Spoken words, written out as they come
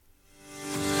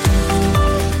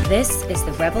This is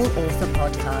the Rebel Author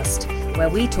Podcast, where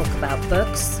we talk about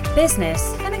books,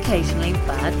 business, and occasionally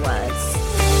bad words.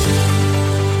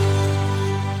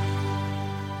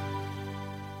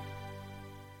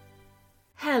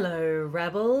 Hello,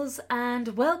 Rebels,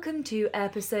 and welcome to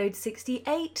episode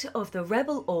 68 of the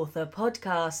Rebel Author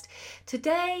Podcast.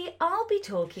 Today, I'll be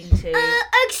talking to...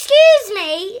 Excuse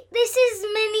me, this is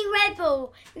Mini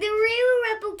Rebel, the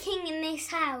real Rebel King in this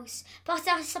house, but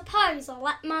I suppose I'll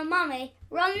let my mummy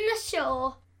run the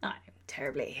show. I'm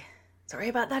terribly sorry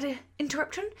about that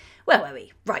interruption. Where were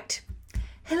we? Right.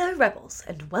 Hello, Rebels,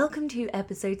 and welcome to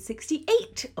episode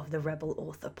 68 of the Rebel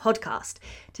Author Podcast.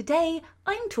 Today,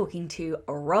 I'm talking to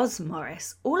Roz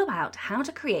Morris all about how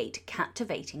to create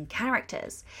captivating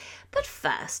characters. But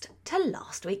first, to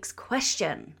last week's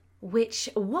question, which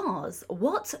was,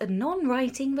 what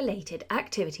non-writing related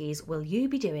activities will you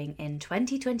be doing in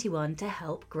 2021 to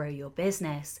help grow your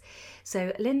business?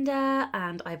 So Linda,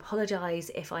 and I apologise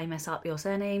if I mess up your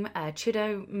surname,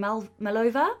 Chudo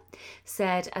Malova,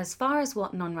 said, as far as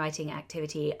what non-writing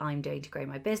activity I'm doing to grow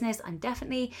my business, I'm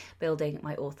definitely building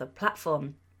my author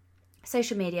platform.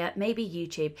 Social media, maybe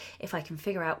YouTube, if I can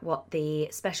figure out what's the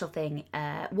special thing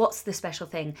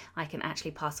I can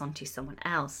actually pass on to someone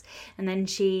else. And then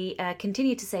she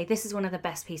continued to say, this is one of the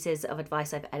best pieces of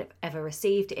advice I've ever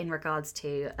received in regards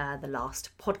to the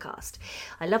last podcast.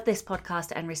 I love this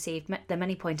podcast and received the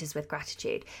many pointers with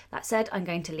gratitude. That said, I'm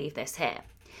going to leave this here.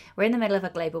 We're in the middle of a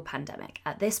global pandemic.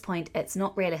 At this point, it's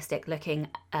not realistic looking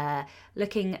that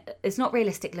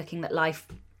life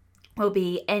will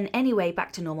be in any way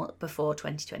back to normal before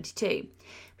 2022.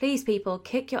 Please, people,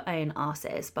 kick your own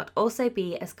asses, but also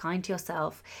be as kind to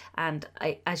yourself and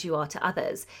as you are to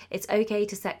others. It's okay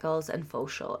to set goals and fall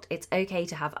short. It's okay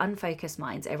to have unfocused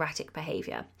minds, erratic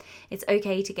behaviour. It's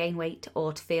okay to gain weight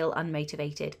or to feel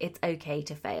unmotivated. It's okay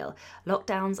to fail.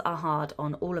 Lockdowns are hard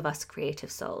on all of us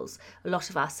creative souls. A lot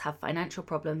of us have financial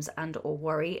problems and or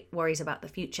worries about the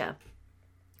future.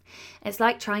 It's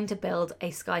like trying to build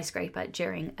a skyscraper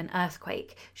during an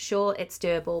earthquake. Sure, it's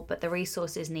doable, but the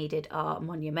resources needed are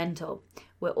monumental.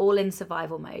 We're all in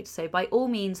survival mode, so by all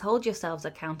means hold yourselves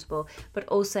accountable, but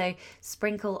also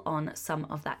sprinkle on some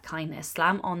of that kindness.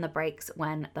 Slam on the brakes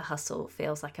when the hustle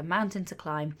feels like a mountain to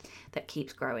climb that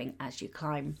keeps growing as you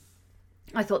climb.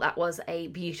 I thought that was a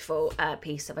beautiful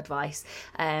piece of advice,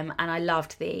 and I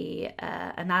loved the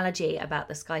analogy about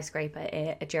the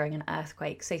skyscraper during an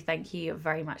earthquake. So thank you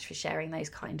very much for sharing those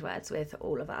kind words with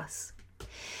all of us.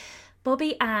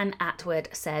 Bobby Ann Atwood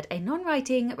said, a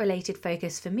non-writing related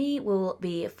focus for me will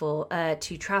be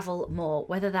to travel more,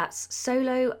 whether that's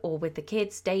solo or with the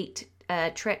kids, date,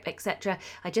 trip, etc.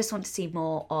 I just want to see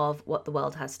more of what the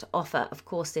world has to offer. Of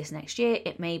course, this next year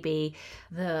it may be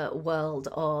the world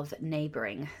of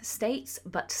neighbouring states,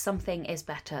 but something is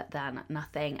better than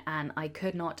nothing, and I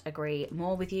could not agree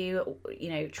more with you.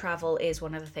 You know, travel is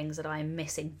one of the things that I'm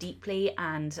missing deeply,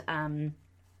 and I'm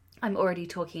already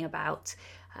talking about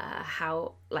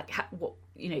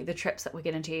the trips that we're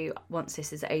going to do once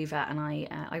this is over, and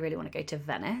I really want to go to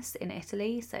Venice in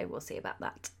Italy, so we'll see about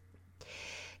that.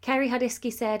 Kerry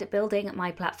Hadiski said, building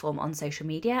my platform on social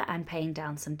media and paying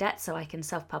down some debt so I can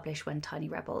self-publish when Tiny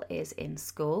Rebel is in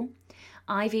school.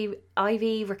 Ivy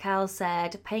Raquel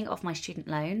said, paying off my student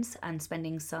loans and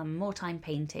spending some more time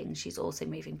painting. She's also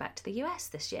moving back to the US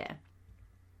this year.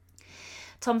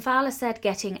 Tom Fowler said,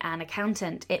 getting an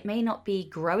accountant. It may not be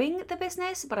growing the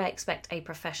business, but I expect a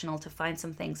professional to find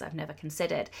some things I've never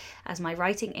considered. As my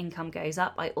writing income goes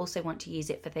up, I also want to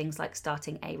use it for things like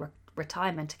starting a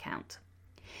retirement account.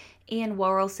 Ian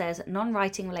Worrell says,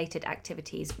 non-writing related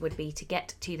activities would be to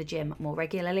get to the gym more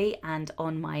regularly, and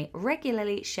on my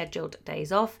regularly scheduled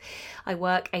days off, I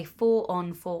work a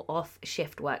 4-on, 4-off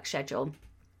shift work schedule.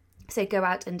 So go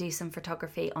out and do some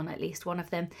photography on at least one of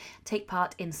them. Take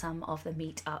part in some of the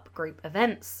meet-up group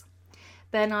events.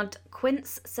 Bernard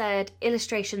Quince said,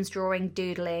 illustrations, drawing,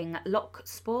 doodling, lock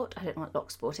sport, I don't know what lock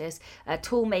sport is,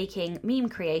 tool making, meme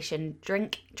creation,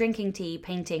 drinking tea,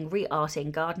 painting,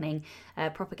 re-arting, gardening,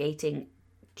 propagating,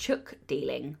 chook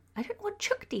dealing. I don't know what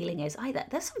chook dealing is either.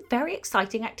 There's some very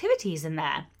exciting activities in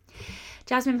there.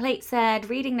 Jasmine Plate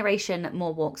said, reading narration,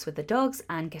 more walks with the dogs,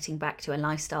 and getting back to a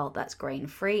lifestyle that's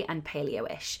grain-free and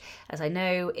paleo-ish, as I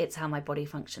know it's how my body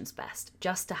functions best.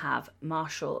 Just have to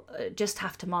marshal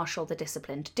the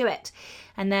discipline to do it.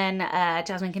 And then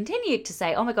Jasmine continued to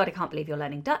say, oh my God, I can't believe you're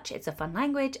learning Dutch. It's a fun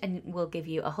language and will give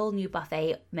you a whole new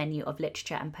buffet menu of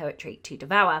literature and poetry to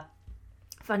devour.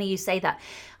 Funny you say that.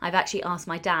 I've actually asked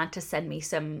my dad to send me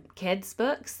some kids'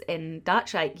 books in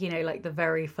Dutch, like, like the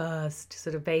very first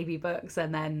sort of baby books,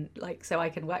 and then so I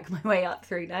can work my way up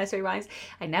through nursery rhymes.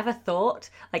 I never thought,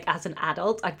 as an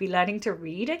adult, I'd be learning to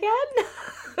read again,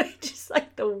 which is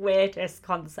the weirdest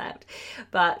concept.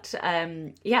 But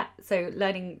so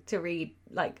learning to read,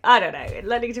 I don't know,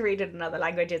 learning to read in another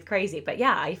language is crazy. But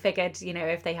yeah, I figured,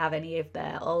 if they have any of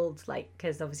their old,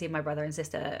 because obviously my brother and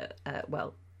sister,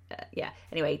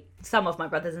 anyway, some of my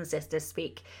brothers and sisters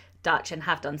speak Dutch and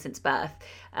have done since birth.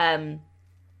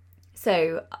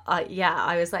 So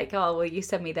I was like, oh, will you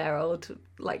send me their old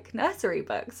nursery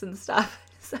books and stuff?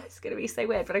 So it's going to be so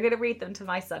weird, but I'm going to read them to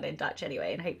my son in Dutch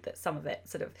anyway, and hope that some of it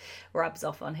sort of rubs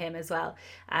off on him as well.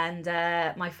 And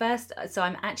I'm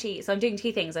doing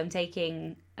two things. I'm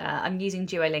using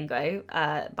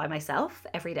Duolingo by myself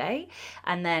every day,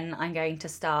 and then I'm going to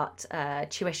start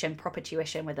proper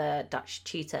tuition with a Dutch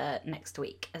tutor next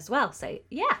week as well. So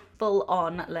yeah, full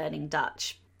on learning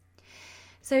Dutch.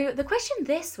 So the question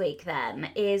this week then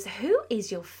is, who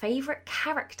is your favourite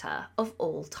character of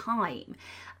all time?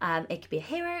 It could be a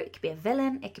hero, it could be a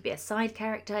villain, it could be a side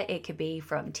character, it could be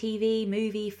from TV,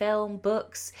 movie, film,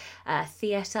 books,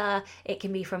 theatre. It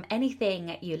can be from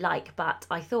anything you like, but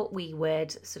I thought we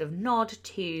would sort of nod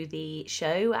to the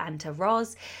show and to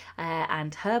Roz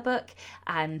and her book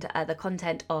and the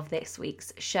content of this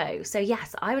week's show. So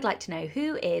yes, I would like to know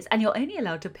who is, and you're only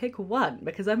allowed to pick one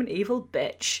because I'm an evil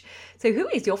bitch. So who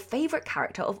is your favourite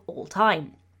character of all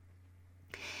time?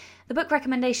 The book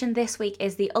recommendation this week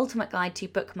is The Ultimate Guide to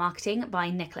Book Marketing by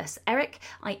Nicholas Eric.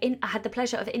 I had the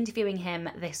pleasure of interviewing him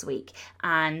this week,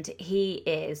 and he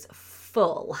is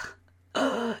full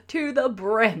to the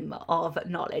brim of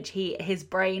knowledge. His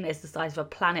brain is the size of a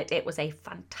planet. It was a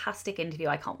fantastic interview.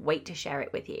 I can't wait to share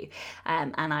it with you.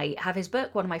 And I have his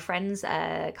book. One of my friends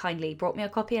kindly brought me a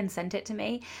copy and sent it to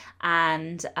me.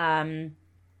 And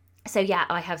so yeah,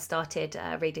 I have started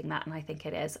reading that, and I think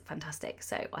it is fantastic.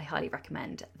 So I highly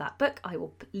recommend that book. I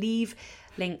will leave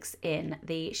links in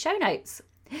the show notes.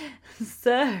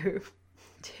 So,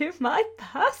 to my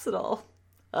personal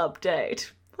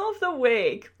update of the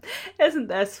week. Isn't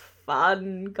this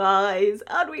fun, guys?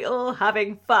 Aren't we all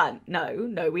having fun?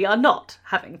 No, we are not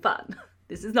having fun.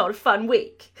 This is not a fun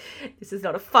week. This is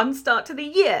not a fun start to the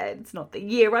year. It's not the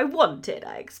year I wanted.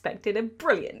 I expected a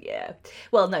brilliant year.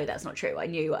 Well, no, that's not true. I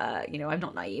knew, I'm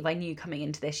not naive. I knew coming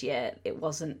into this year it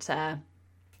wasn't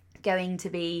going to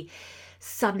be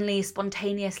suddenly,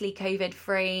 spontaneously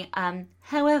COVID-free.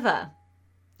 However,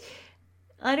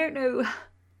 I don't know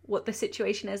what the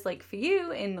situation is like for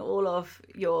you in all of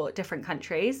your different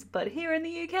countries, but here in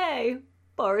the UK,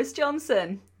 Boris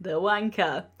Johnson, the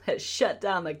wanker, has shut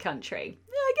down the country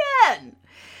again.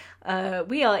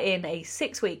 We are in a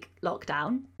 6-week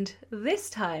lockdown, and this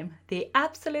time the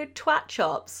absolute twat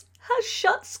chops has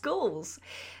shut schools.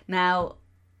 Now,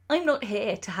 I'm not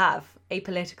here to have a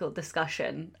political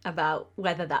discussion about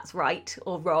whether that's right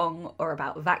or wrong, or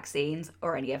about vaccines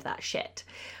or any of that shit.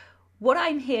 What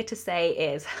I'm here to say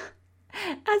is,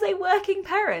 as a working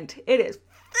parent, it is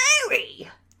very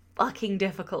fucking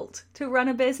difficult to run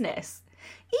a business,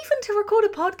 even to record a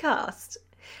podcast,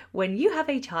 when you have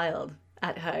a child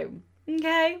at home.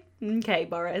 Okay,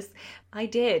 Boris. I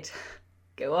did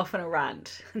go off on a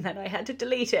rant, and then I had to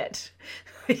delete it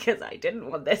because I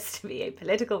didn't want this to be a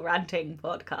political ranting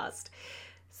podcast.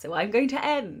 So I'm going to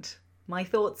end my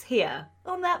thoughts here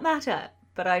on that matter,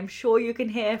 but I'm sure you can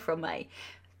hear from my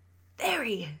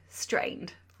very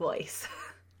strained voice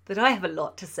that I have a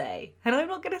lot to say, and I'm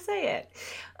not going to say it.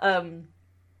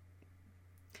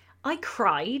 I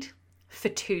cried for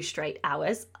 2 straight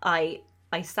hours. I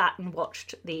sat and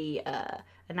watched the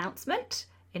announcement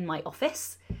in my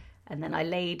office, and then I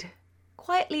laid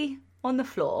quietly on the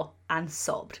floor and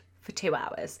sobbed for 2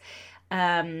 hours.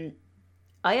 I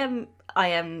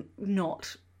am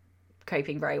not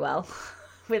coping very well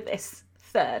with this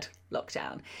 3rd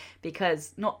lockdown,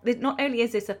 because not only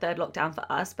is this a 3rd lockdown for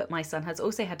us, but my son has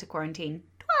also had to quarantine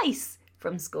twice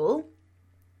from school.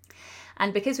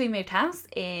 And because we moved house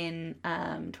in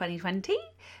 2020,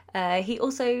 he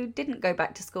also didn't go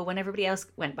back to school when everybody else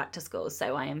went back to school.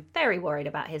 So I am very worried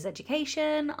about his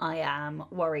education. I am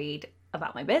worried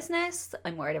about my business.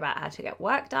 I'm worried about how to get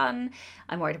work done.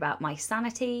 I'm worried about my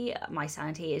sanity. My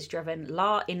sanity is driven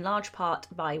in large part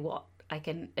by what I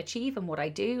can achieve and what I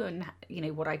do and,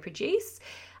 what I produce.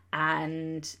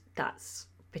 And that's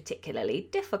particularly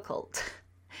difficult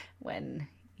when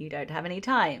you don't have any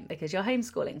time because you're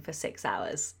homeschooling for 6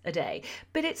 hours a day.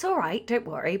 But it's all right, don't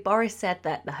worry. Boris said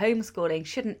that the homeschooling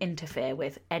shouldn't interfere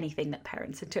with anything that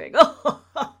parents are doing. Oh,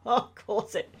 of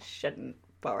course it shouldn't,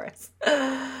 Boris.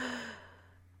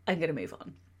 I'm going to move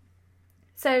on.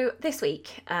 So this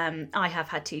week, I have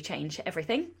had to change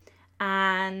everything.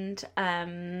 And,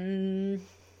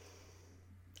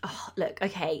 look,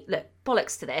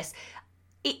 bollocks to this.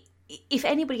 If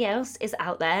anybody else is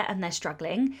out there and they're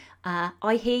struggling,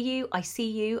 I hear you, I see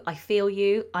you, I feel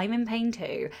you, I'm in pain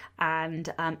too.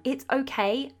 And it's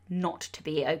okay not to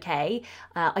be okay.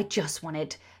 I just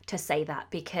wanted to say that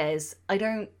because I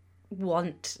don't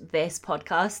want this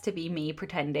podcast to be me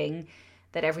pretending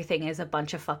that everything is a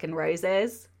bunch of fucking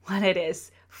roses when it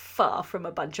is far from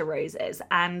a bunch of roses.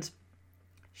 And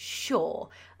sure,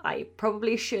 I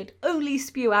probably should only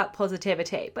spew out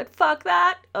positivity, but fuck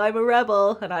that. I'm a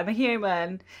rebel and I'm a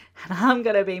human and I'm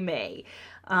gonna be me.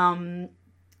 One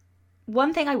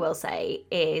thing I will say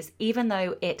is, even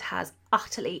though it has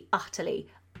utterly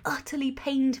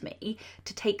pained me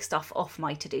to take stuff off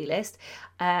my to-do list,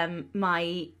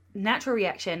 my natural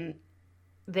reaction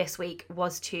this week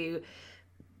was to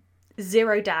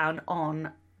zero down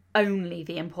on only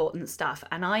the important stuff.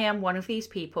 And I am one of these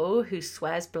people who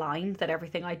swears blind that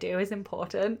everything I do is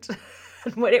important.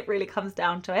 And when it really comes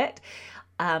down to it,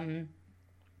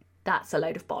 that's a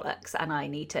load of bollocks. And I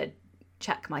need to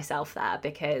check myself there,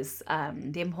 because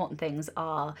the important things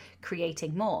are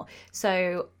creating more.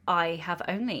 So I have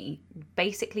only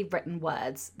basically written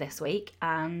words this week,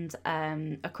 and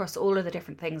across all of the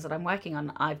different things that I'm working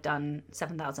on, I've done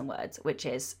 7,000 words, which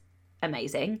is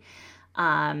amazing.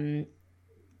 And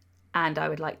I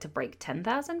would like to break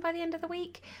 10,000 by the end of the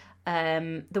week.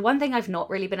 The one thing I've not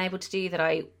really been able to do that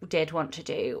I did want to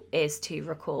do is to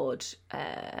record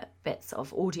bits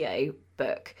of audio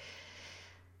book.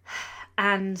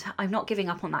 And I'm not giving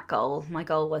up on that goal. My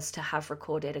goal was to have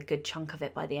recorded a good chunk of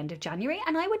it by the end of January,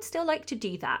 and I would still like to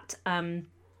do that. I'm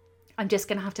just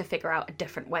going to have to figure out a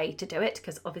different way to do it,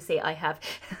 because obviously I have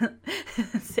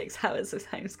 6 hours of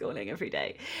homeschooling every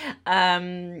day.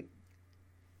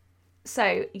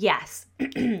 So yes,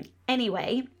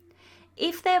 anyway,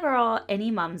 if there are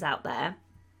any mums out there,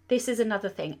 this is another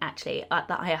thing actually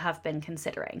that I have been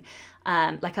considering,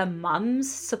 like a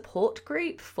mums support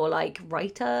group for like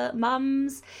writer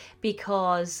mums,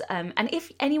 because, and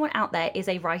if anyone out there is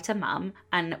a writer mum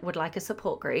and would like a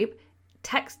support group,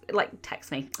 text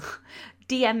me,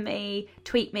 DM me,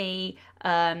 tweet me,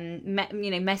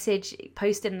 message,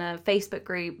 post in the Facebook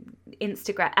group,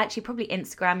 Instagram. Actually, probably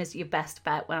Instagram is your best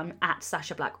bet when I'm at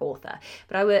Sasha Black Author.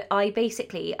 But I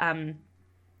basically,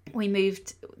 we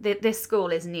moved, this school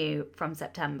is new from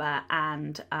September,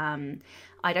 and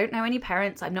I don't know any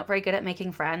parents. I'm not very good at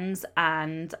making friends.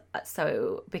 And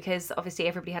so, because obviously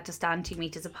everybody had to stand 2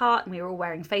 meters apart and we were all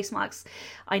wearing face masks,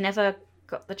 I never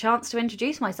got the chance to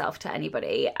introduce myself to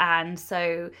anybody. And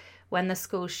so when the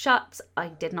school shut, I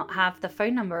did not have the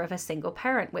phone number of a single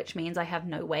parent, which means I have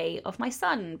no way of my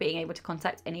son being able to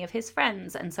contact any of his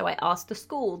friends. And so I asked the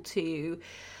school to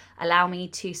allow me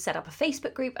to set up a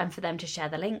Facebook group and for them to share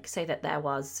the link so that there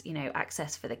was,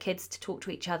 access for the kids to talk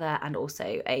to each other and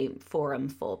also a forum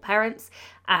for parents.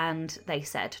 And they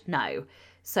said no.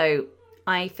 So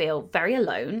I feel very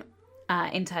alone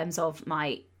in terms of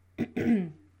my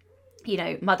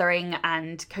mothering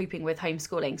and coping with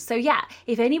homeschooling. So yeah,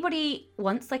 if anybody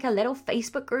wants like a little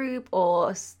Facebook group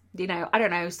or, I don't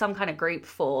know, some kind of group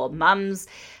for mums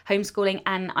homeschooling,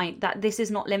 and this is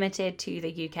not limited to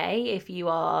the UK. If you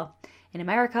are in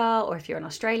America, or if you're in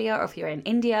Australia, or if you're in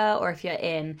India, or if you're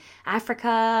in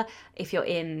Africa, if you're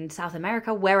in South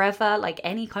America, wherever, like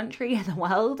any country in the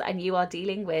world, and you are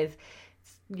dealing with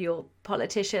your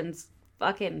politicians'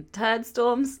 fucking turd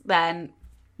storms, then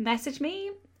message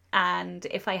me. And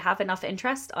if I have enough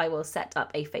interest, I will set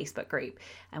up a Facebook group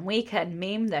and we can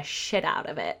meme the shit out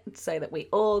of it so that we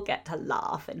all get to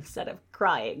laugh instead of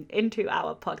crying into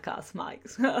our podcast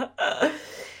mics.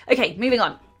 Okay, moving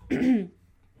on.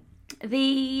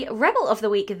 The Rebel of the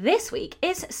Week this week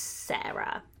is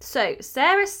Sarah. So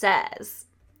Sarah says,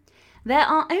 there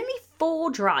are only 4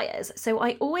 dryers, so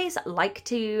I always like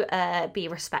to be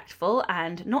respectful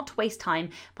and not waste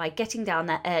time by getting down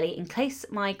there early in case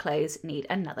my clothes need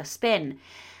another spin.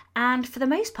 And for the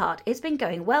most part, it's been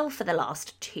going well for the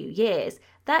last 2 years.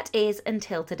 That is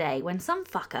until today, when some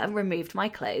fucker removed my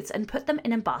clothes and put them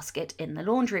in a basket in the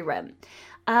laundry room.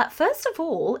 First of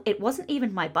all, it wasn't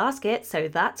even my basket, so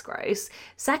that's gross.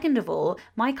 Second of all,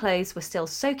 my clothes were still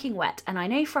soaking wet, and I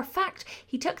know for a fact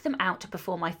he took them out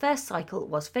before my first cycle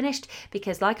was finished,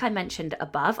 because like I mentioned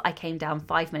above, I came down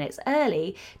 5 minutes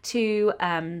early to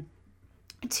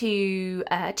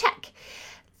check.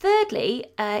 Thirdly,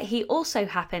 he also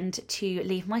happened to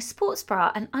leave my sports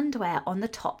bra and underwear on the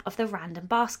top of the random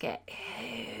basket.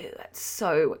 Ew, that's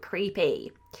so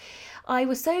creepy. I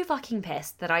was so fucking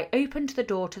pissed that I opened the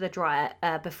door to the dryer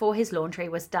before his laundry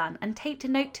was done and taped a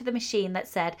note to the machine that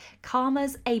said,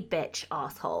 "Karma's a bitch,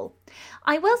 asshole."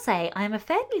 I will say I am a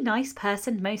fairly nice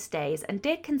person most days and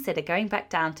did consider going back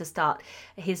down to start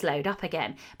his load up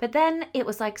again. But then it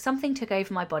was like something took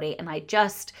over my body and I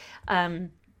just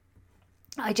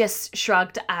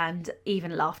shrugged and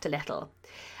even laughed a little.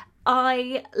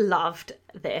 I loved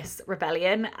this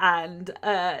rebellion, and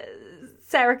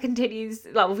Sarah continues,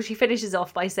 well, she finishes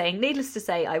off by saying, "Needless to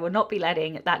say, I will not be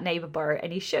letting that neighbour borrow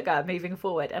any sugar moving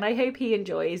forward, and I hope he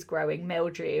enjoys growing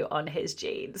mildew on his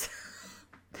jeans."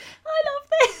 I love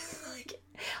this.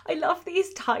 I love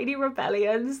these tiny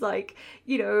rebellions. Like,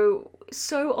 you know,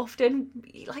 so often,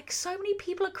 like, so many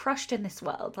people are crushed in this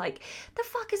world. Like, the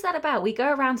fuck is that about? We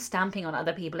go around stamping on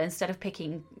other people instead of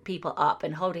picking people up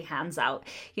and holding hands out.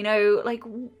 You know, like,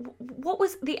 what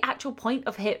was the actual point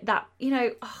of that, you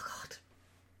know, oh God.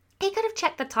 He could have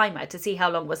checked the timer to see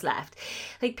how long was left.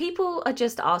 Like, people are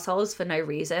just assholes for no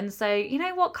reason. So, you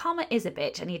know what? Karma is a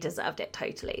bitch and he deserved it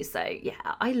totally. So,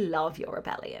 yeah, I love your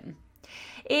rebellion.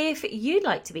 If you'd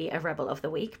like to be a Rebel of the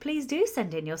Week, please do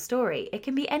send in your story. It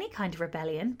can be any kind of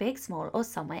rebellion, big, small, or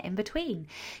somewhere in between.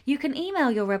 You can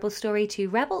email your Rebel story to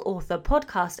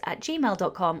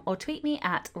rebelauthorpodcast@gmail.com or tweet me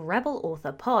at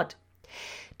rebelauthorpod.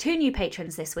 2 new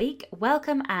patrons this week.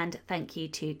 Welcome and thank you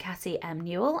to Cassie M.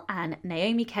 Newell and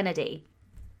Naomi Kennedy.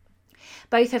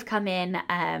 Both have come in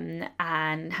and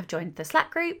have joined the Slack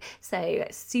group. So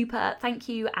super thank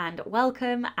you and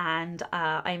welcome. And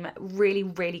I'm really,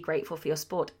 really grateful for your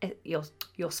support,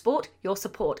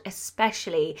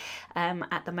 especially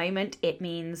at the moment. It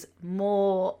means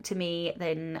more to me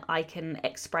than I can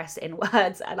express in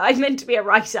words, and I'm meant to be a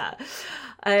writer.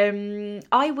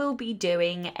 I will be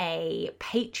doing a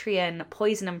Patreon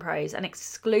Poison and Prose, an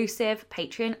exclusive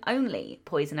Patreon only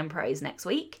Poison and Prose next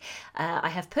week. I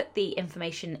have put the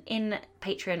information in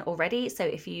Patreon already, so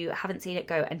if you haven't seen it,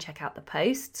 go and check out the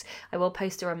posts. I will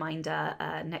post a reminder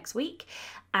next week,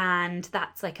 and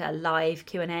that's like a live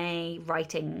Q&A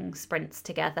writing sprints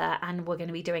together, and we're going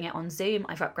to be doing it on Zoom.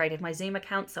 I've upgraded my Zoom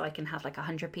account so I can have like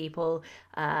 100 people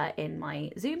in my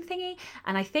Zoom thingy,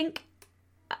 and I think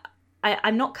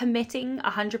I'm not committing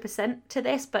 100% to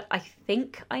this, but I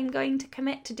think I'm going to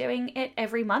commit to doing it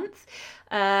every month.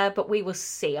 But we will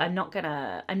see. I'm not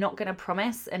gonna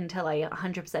promise until I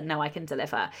 100% know I can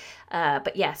deliver.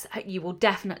 But yes, you will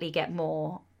definitely get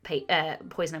more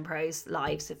Poison and Prose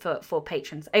lives for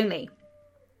patrons only.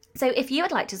 So if you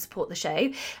would like to support the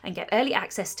show and get early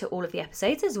access to all of the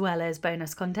episodes as well as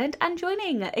bonus content and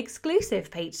joining exclusive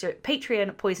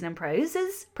Patreon Poison and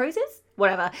Proses,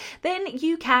 whatever, then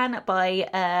you can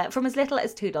buy from as little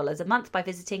as $2 a month by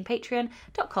visiting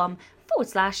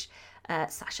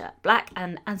patreon.com/Sasha Black.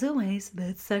 And as always,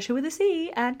 that's Sasha with a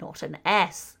C and not an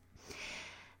S.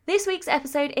 This week's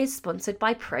episode is sponsored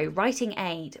by Pro Writing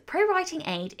Aid. Pro Writing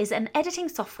Aid is an editing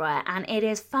software and it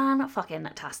is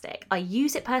fan-fucking-tastic. I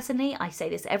use it personally. I say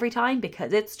this every time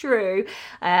because it's true.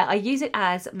 I use it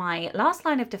as my last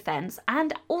line of defense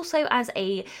and also as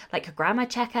a grammar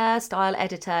checker, style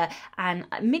editor, and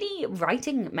mini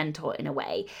writing mentor in a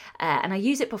way. And I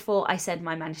use it before I send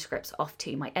my manuscripts off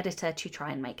to my editor to try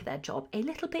and make their job a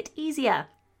little bit easier.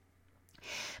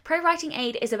 Pro Writing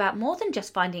Aid is about more than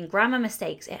just finding grammar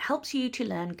mistakes. It helps you to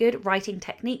learn good writing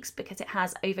techniques because it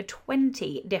has over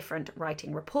 20 different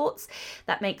writing reports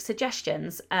that make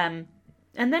suggestions and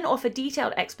then offer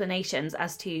detailed explanations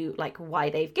as to why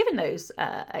they've given those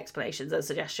explanations and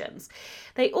suggestions.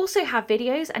 They also have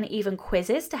videos and even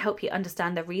quizzes to help you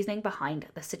understand the reasoning behind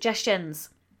the suggestions.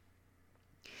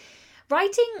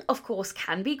 Writing, of course,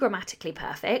 can be grammatically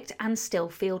perfect and still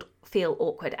feel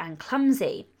awkward and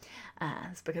clumsy.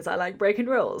 It's because I like breaking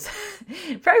rules.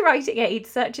 Pro Writing Aid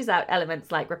searches out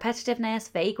elements like repetitiveness,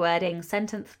 vague wording,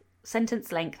 sentence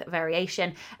length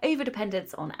variation,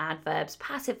 overdependence on adverbs,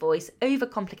 passive voice,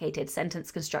 overcomplicated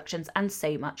sentence constructions, and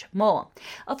so much more.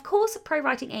 Of course, Pro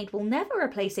Writing Aid will never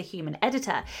replace a human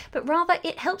editor, but rather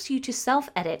it helps you to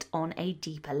self-edit on a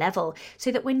deeper level, so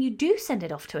that when you do send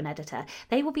it off to an editor,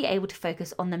 they will be able to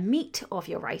focus on the meat of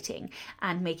your writing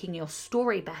and making your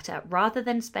story better, rather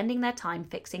than spending their time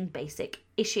fixing basic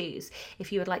issues.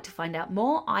 If you would like to find out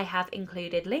more, I have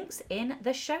included links in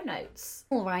the show notes.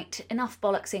 All right, enough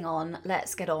bollocksing on.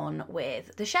 Let's get on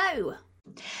with the show.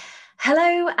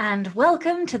 Hello and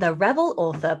welcome to the Rebel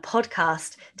Author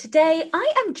podcast. Today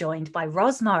I am joined by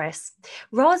Roz Morris.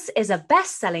 Roz is a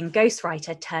best-selling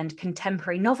ghostwriter turned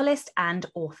contemporary novelist and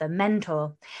author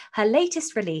mentor. Her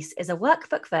latest release is a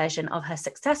workbook version of her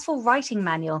successful writing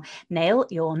manual, Nail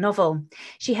Your Novel.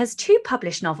 She has 2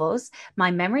 published novels, My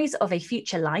Memories of a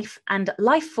Future Life and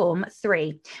Lifeform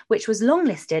 3, which was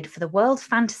longlisted for the World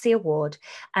Fantasy Award,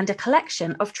 and a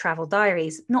collection of travel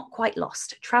diaries, Not Quite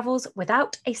Lost, Travels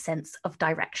Without a Sense of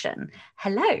Direction.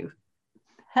 Hello.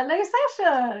 Hello,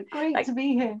 Sasha. Great to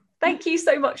be here. Thank you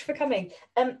so much for coming.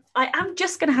 I am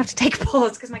just going to have to take a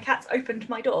pause because my cat's opened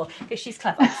my door because she's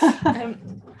clever.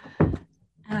 And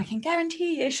I can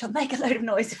guarantee you she'll make a load of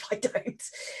noise if I don't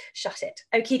shut it.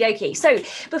 Okie dokie. So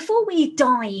before we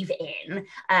dive in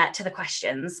to the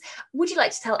questions, would you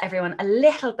like to tell everyone a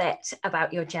little bit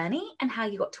about your journey and how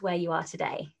you got to where you are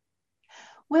today?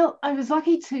 Well, I was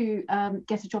lucky to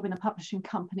get a job in a publishing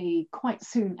company quite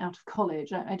soon out of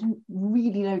college. I didn't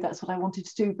really know that's what I wanted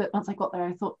to do, but once I got there,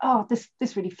 I thought, oh,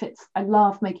 this really fits. I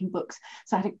love making books.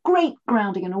 So I had a great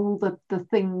grounding in all the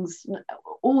things,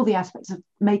 all the aspects of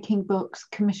making books,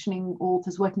 commissioning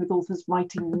authors, working with authors,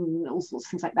 writing, all sorts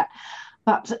of things like that.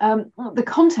 But the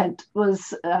content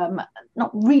was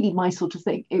not really my sort of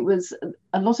thing. It was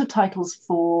a lot of titles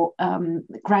for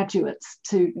graduates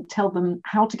to tell them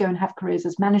how to go and have careers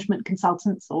as management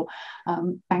consultants or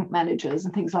bank managers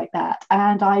and things like that.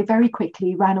 And I very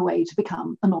quickly ran away to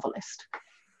become a novelist.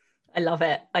 I love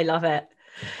it. I love it.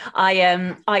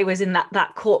 I was in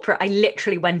that corporate, I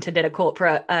literally went and did a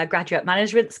corporate graduate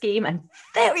management scheme and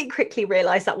very quickly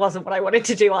realized that wasn't what I wanted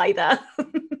to do either.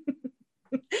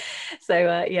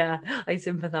 So yeah, I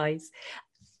sympathize.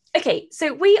 Okay,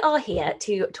 so we are here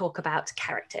to talk about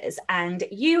characters, and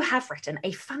you have written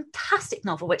a fantastic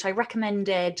novel, which I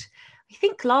recommended, I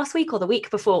think last week or the week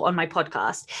before on my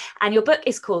podcast. And your book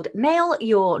is called Nail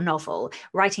Your Novel,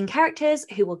 Writing Characters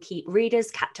Who Will Keep Readers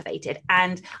Captivated.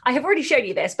 And I have already shown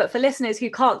you this, but for listeners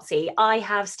who can't see, I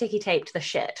have sticky taped the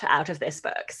shit out of this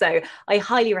book. So I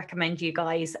highly recommend you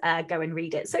guys go and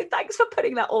read it. So thanks for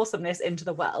putting that awesomeness into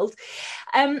the world.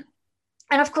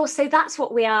 And of course, so that's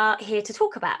what we are here to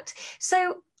talk about.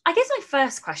 So I guess my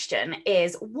first question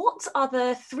is, what are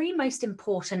the 3 most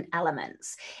important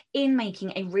elements in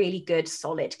making a really good,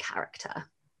 solid character?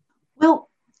 Well,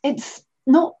 it's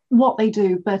not what they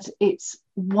do, but it's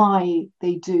why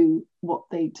they do what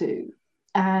they do.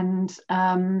 And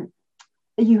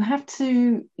you have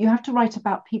to write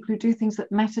about people who do things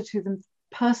that matter to them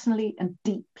personally and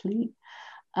deeply.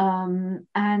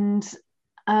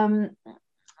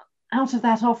 Out of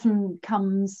that often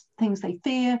comes things they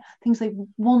fear, things they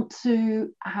want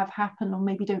to have happen or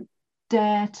maybe don't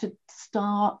dare to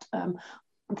start,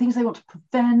 things they want to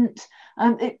prevent.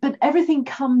 But everything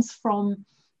comes from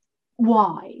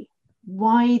why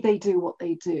they do what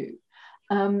they do.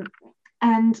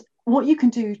 And what you can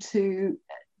do to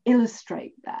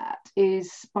illustrate that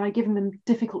is by giving them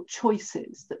difficult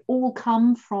choices that all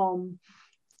come from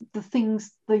the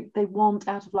things they want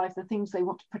out of life, the things they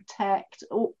want to protect,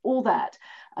 all that.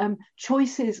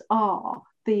 Choices are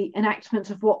the enactment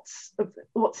of what's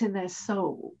in their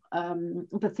soul,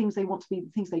 the things they want to be, the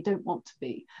things they don't want to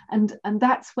be, and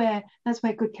that's where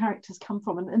good characters come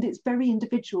from, and it's very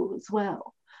individual as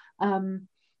well.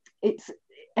 It's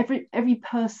every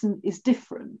person is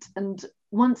different, and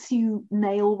once you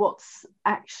nail what's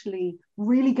actually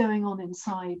really going on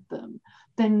inside them,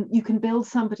 then you can build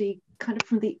somebody kind of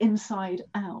from the inside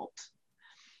out.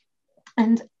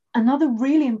 And another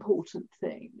really important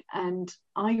thing, and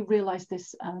I realized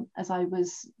this as I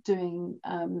was doing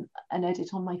an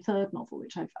edit on my 3rd novel,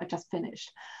 which I've just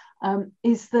finished,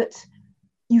 is that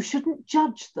you shouldn't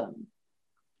judge them.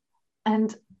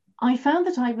 And I found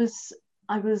that I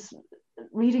was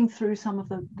reading through some of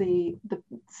the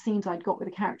scenes I'd got with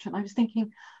a character, and I was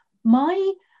thinking,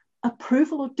 my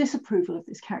approval or disapproval of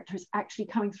this character is actually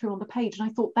coming through on the page, and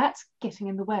I thought that's getting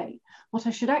in the way. What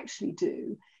I should actually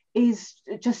do is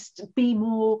just be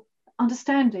more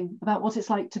understanding about what it's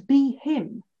like to be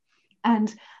him.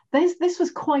 And this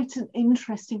was quite an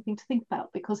interesting thing to think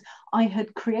about, because I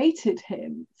had created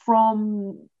him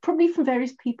probably from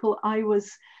various people I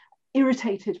was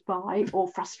irritated by or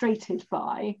frustrated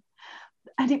by,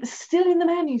 and it was still in the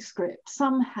manuscript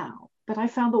somehow. But I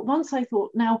found that once I thought,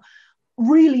 now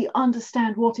really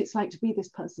understand what it's like to be this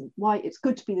person, why it's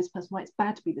good to be this person, why it's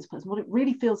bad to be this person, what it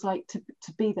really feels like to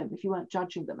be them if you weren't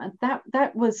judging them. And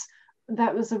that was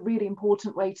a really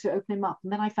important way to open him up.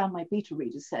 And then I found my beta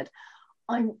readers said,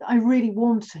 I really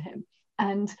warmed to him.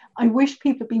 and I wish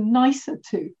people had been nicer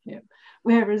to him.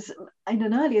 Whereas in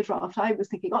an earlier draft, I was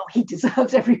thinking, oh, he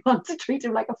deserves everyone to treat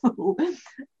him like a fool.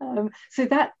 So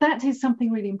that is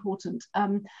something really important.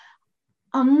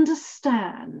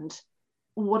 Understand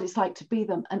what it's like to be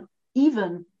them, and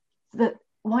even that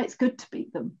why it's good to be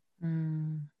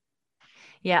them.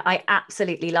 Yeah, I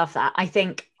absolutely love that. I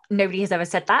think nobody has ever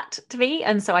said that to me,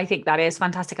 and so I think that is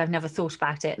fantastic. I've never thought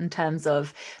about it in terms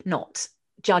of not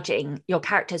judging your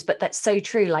characters, but that's so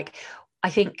true. Like, I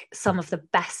think some of the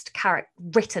best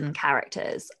written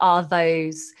characters are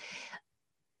those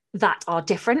that are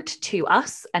different to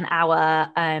us and our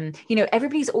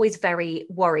everybody's always very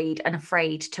worried and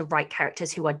afraid to write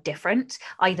characters who are different,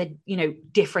 either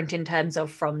different in terms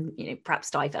of from perhaps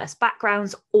diverse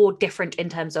backgrounds, or different in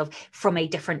terms of from a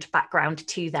different background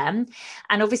to them.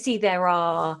 And obviously there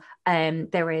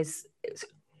is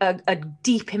a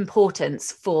deep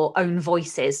importance for own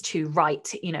voices, to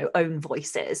write, own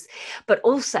voices. But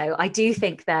also, I do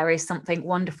think there is something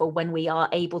wonderful when we are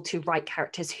able to write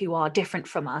characters who are different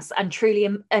from us and truly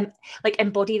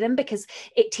embody them, because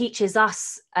it teaches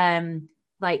us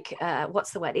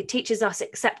what's the word? It teaches us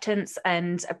acceptance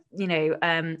and,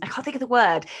 I can't think of the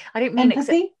word. I don't mean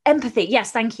empathy. Empathy.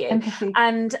 Yes, thank you. Empathy.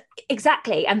 And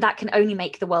exactly. And that can only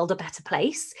make the world a better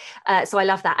place. So I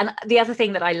love that. And the other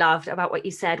thing that I loved about what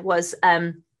you said was,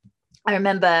 I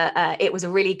remember it was a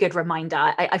really good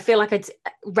reminder. I feel like I'd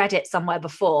read it somewhere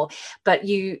before, but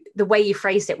the way you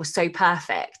phrased it was so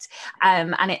perfect.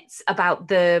 And it's about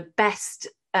the best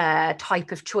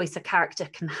type of choice a character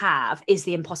can have is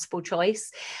the impossible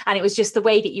choice. And it was just the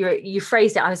way that you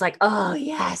phrased it. I was like, oh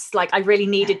yes, like I really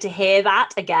needed to hear that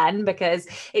again, because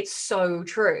it's so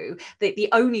true that the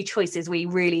only choices we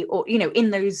really, or in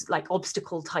those like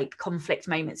obstacle type conflict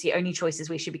moments, the only choices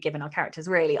we should be giving our characters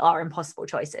really are impossible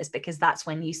choices, because that's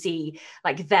when you see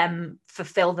like them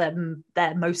fulfill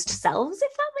their most selves,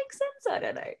 if that makes sense. I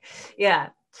don't know. Yeah.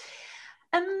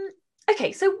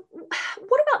 Okay, so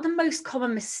what about the most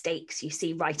common mistakes you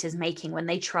see writers making when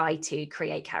they try to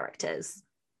create characters?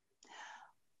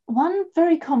 One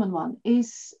very common one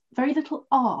is very little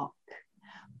arc,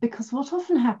 because what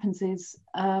often happens is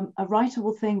a writer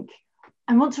will think,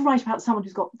 I want to write about someone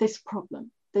who's got this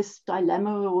problem, this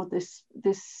dilemma, or this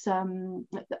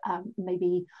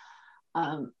maybe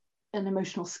an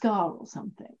emotional scar or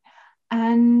something.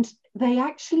 And they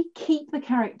actually keep the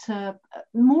character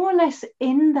more or less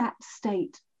in that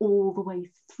state all the way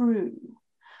through.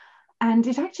 And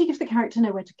it actually gives the character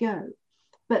nowhere to go.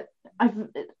 But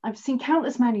I've seen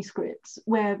countless manuscripts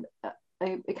where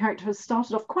a character has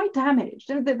started off quite damaged.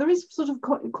 There is sort of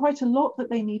quite a lot that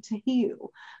they need to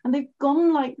heal. And they've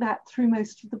gone like that through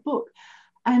most of the book.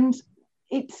 And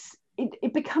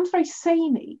it becomes very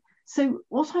samey. So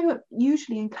what I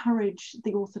usually encourage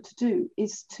the author to do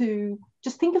is to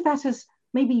just think of that as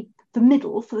maybe the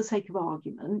middle for the sake of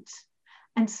argument,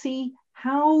 and see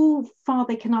how far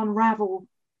they can unravel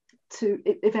to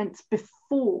events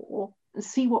before, and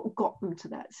see what got them to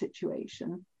that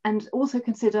situation, and also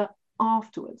consider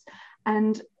afterwards.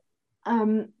 And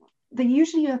they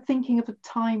usually are thinking of a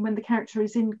time when the character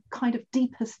is in kind of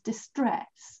deepest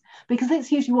distress, because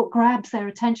that's usually what grabs their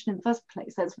attention in the first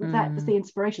place. That was the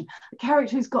inspiration. The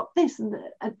character who's got this,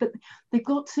 but they've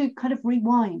got to kind of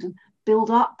rewind and build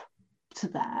up to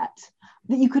that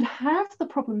you could have the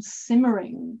problem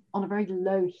simmering on a very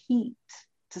low heat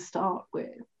to start with,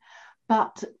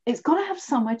 but it's got to have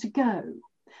somewhere to go.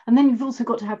 And then you've also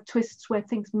got to have twists where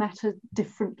things matter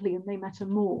differently and they matter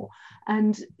more.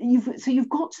 And you've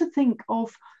got to think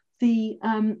of the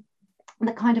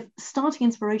kind of starting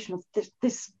inspiration of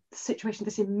this situation,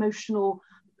 this emotional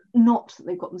knot that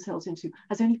they've got themselves into,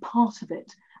 as only part of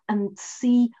it, and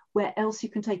see where else you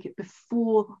can take it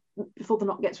before the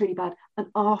knot gets really bad, and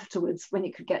afterwards when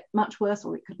it could get much worse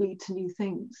or it could lead to new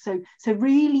things. So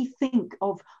really think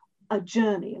of a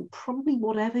journey, and probably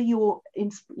whatever your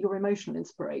emotional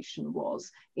inspiration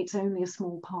was, it's only a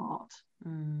small part.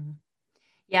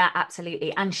 Yeah,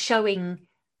 absolutely. And showing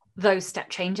those step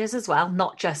changes as well,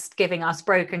 not just giving us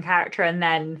broken character and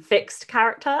then fixed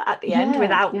character at the end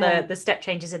without the step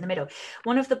changes in the middle.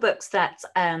 One of the books that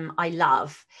I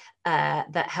love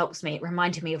that helps me, it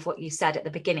reminded me of what you said at the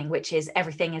beginning, which is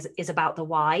everything is about the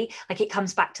why. Like, it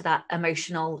comes back to that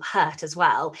emotional hurt as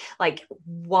well. Like,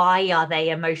 why are they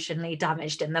emotionally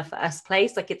damaged in the first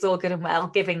place? Like, it's all good and well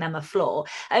giving them a flaw.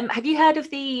 Have you heard of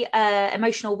the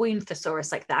emotional wound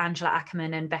thesaurus, like the Angela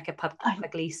Ackerman and Becca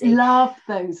Puglisi? Love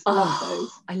those. I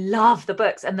love the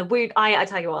books. And the wound, I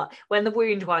tell you what, when the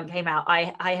wound one came out,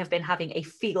 I have been having a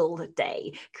field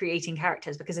day creating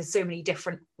characters, because there's so many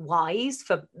different whys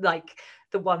for like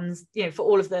the ones, for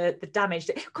all of the damage.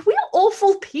 We are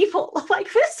awful people. Like,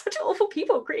 we're such awful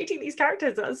people creating these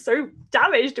characters that are so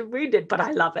damaged and wounded, but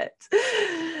I love it.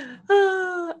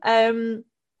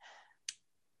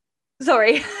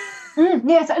 Sorry.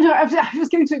 Yes, no, I was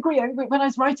going to agree. When I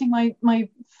was writing my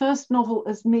first novel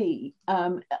as me,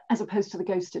 as opposed to the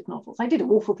ghosted novels, I did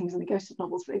awful things in the ghosted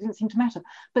novels, but they didn't seem to matter.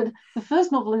 But the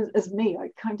first novel as me, I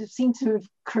kind of seem to have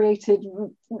created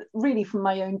really from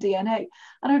my own DNA.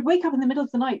 And I'd wake up in the middle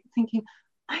of the night thinking,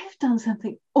 I have done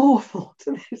something awful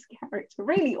to this character,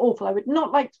 really awful. I would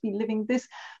not like to be living this,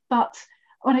 but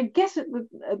when I get at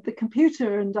the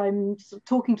computer and I'm sort of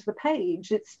talking to the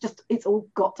page, it's all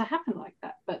got to happen like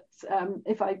that. But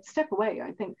if I step away,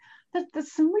 I think that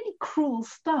there's some really cruel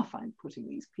stuff I'm putting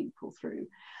these people through.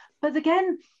 But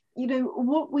again, you know,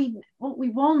 what we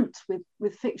want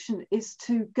with fiction is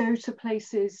to go to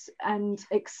places and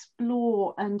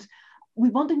explore, and we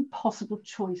want impossible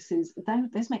choices.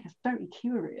 Those make us very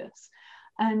curious,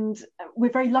 and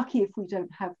we're very lucky if we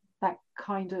don't have that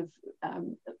kind of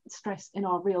stress in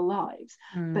our real lives.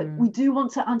 But we do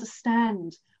want to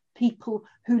understand people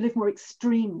who live more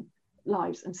extreme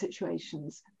lives and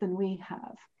situations than we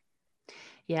have.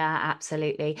 Yeah,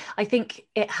 absolutely. I think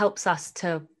it helps us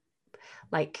to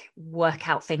like work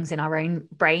out things in our own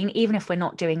brain, even if we're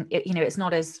not doing it, you know, it's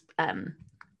not as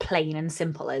plain and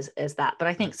simple as that. But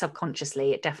I think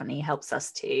subconsciously it definitely helps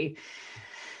us to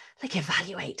like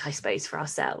evaluate, I suppose, for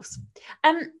ourselves.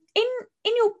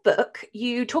 In your book,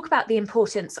 you talk about the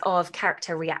importance of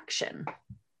character reaction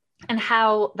and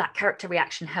how that character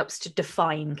reaction helps to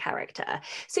define character.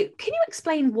 So can you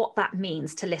explain what that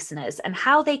means to listeners and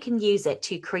how they can use it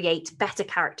to create better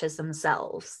characters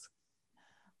themselves?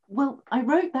 Well, I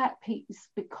wrote that piece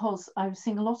because I was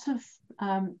seeing a lot of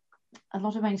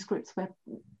manuscripts where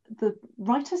the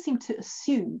writer seemed to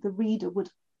assume the reader would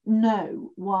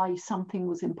know why something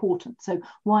was important, so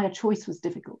why a choice was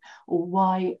difficult, or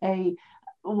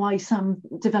why some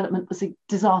development was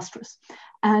disastrous,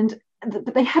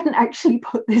 but they hadn't actually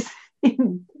put this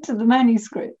into the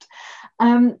manuscript.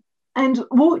 And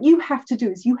what you have to do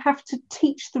is you have to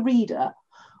teach the reader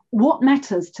what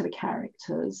matters to the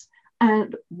characters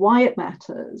and why it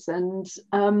matters, and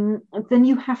then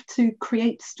you have to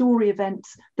create story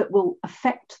events that will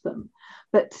affect them.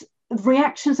 But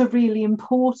reactions are really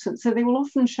important, so they will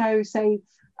often show, say,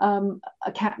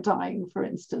 a cat dying, for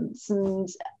instance, and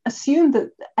assume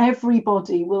that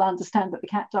everybody will understand that the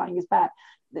cat dying is bad.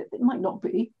 It might not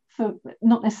be,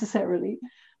 not necessarily.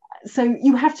 So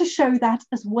you have to show that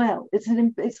as well.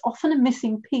 It's often a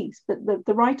missing piece, but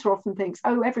the writer often thinks,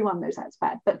 oh, everyone knows that's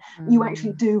bad, but you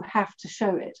actually do have to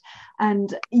show it,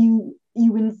 and you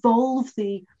involve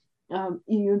the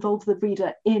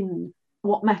reader in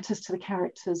what matters to the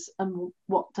characters and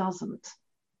what doesn't.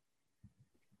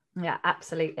 Yeah,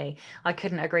 absolutely. I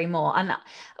couldn't agree more. And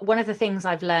one of the things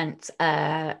I've learnt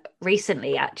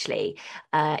recently, actually,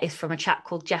 is from a chap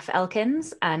called Jeff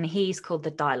Elkins, and he's called the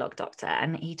Dialogue Doctor.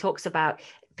 And he talks about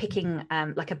picking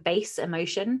like a base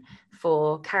emotion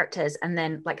for characters and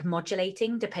then like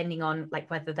modulating depending on like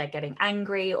whether they're getting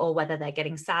angry or whether they're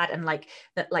getting sad, and like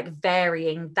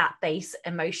varying that base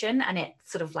emotion. And it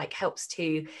sort of like helps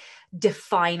to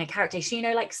define a character. So, you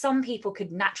know, like some people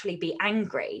could naturally be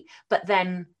angry, but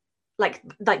then like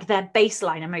their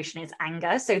baseline emotion is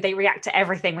anger, so they react to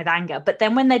everything with anger. But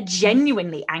then when they're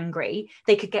genuinely angry,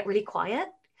 they could get really quiet,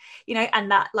 you know.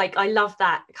 And that, like, I love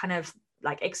that kind of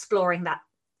like exploring that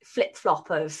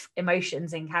flip-flop of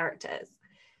emotions in characters.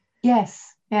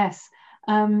 Yes.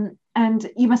 And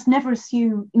you must never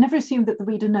assume that the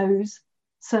reader knows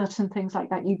certain things like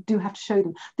that. You do have to show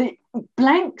them. The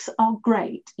blanks are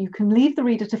great. You can leave the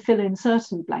reader to fill in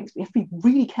certain blanks, but you have to be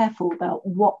really careful about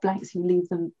what blanks you leave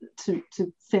them to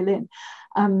fill in.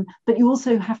 But you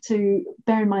also have to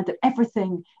bear in mind that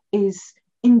everything is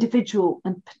individual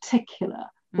and particular.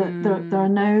 That there are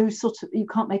no sort of, you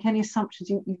can't make any assumptions.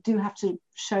 You do have to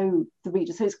show the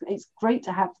reader. So it's great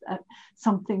to have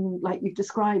something like you've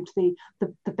described, the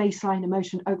baseline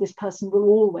emotion. Oh, this person will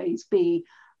always be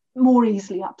more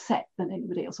easily upset than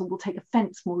anybody else, or will take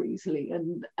offense more easily,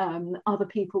 and other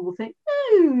people will think,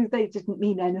 no, they didn't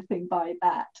mean anything by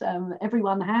that.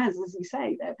 Everyone has, as you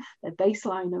say, their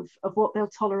baseline of what they'll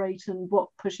tolerate and what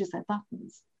pushes their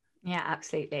buttons. Yeah,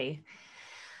 absolutely.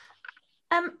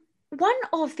 One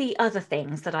of the other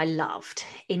things that I loved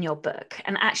in your book,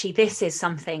 and actually this is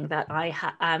something that I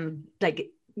am like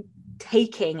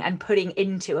taking and putting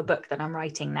into a book that I'm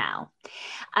writing now,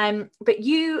 but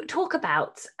you talk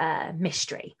about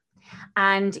mystery.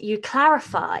 and you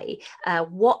clarify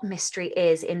what mystery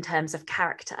is in terms of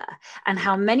character, and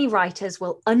how many writers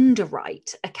will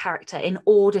underwrite a character in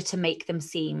order to make them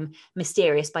seem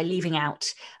mysterious by leaving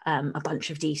out a bunch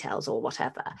of details or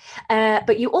whatever.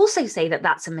 But you also say that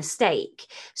that's a mistake.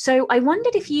 So I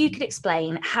wondered if you could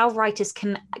explain how writers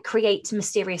can create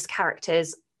mysterious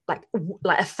characters like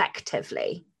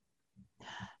effectively.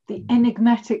 The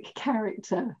enigmatic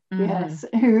character, yes,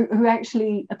 who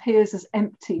actually appears as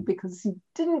empty because you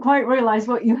didn't quite realize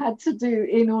what you had to do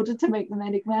in order to make them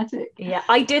enigmatic. Yeah,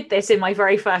 I did this in my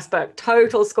very first book,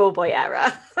 total schoolboy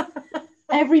error.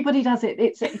 Everybody does it.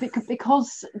 It's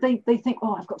because they think,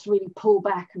 oh, I've got to really pull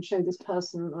back and show this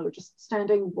person, or just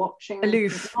standing, watching,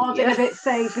 aloof, nodding a bit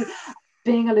safely.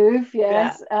 Being aloof,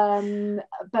 yes. Yeah.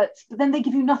 But then they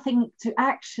give you nothing to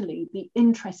actually be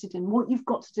interested in. What you've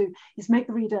got to do is make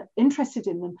the reader interested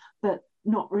in them, but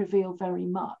not reveal very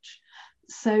much.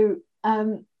 So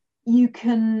you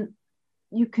can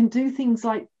do things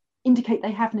like indicate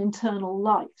they have an internal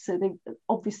life. So they've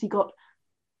obviously got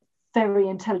very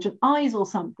intelligent eyes or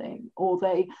something, or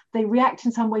they react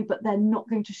in some way, but they're not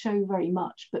going to show very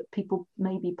much, but people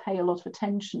maybe pay a lot of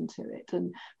attention to it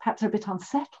and perhaps are a bit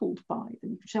unsettled by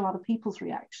them. You can show other people's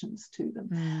reactions to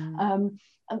them.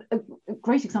 A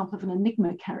great example of an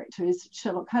enigma character is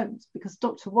Sherlock Holmes, because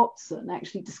Dr. Watson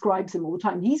actually describes him all the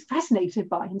time. He's fascinated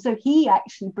by him, so he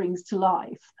actually brings to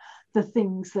life the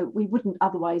things that we wouldn't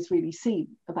otherwise really see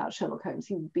about Sherlock Holmes.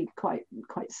 He would be quite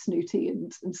snooty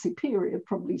and superior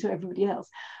probably to everybody else.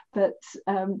 But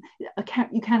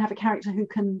you can have a character who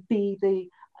can break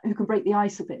the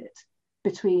ice a bit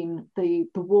between the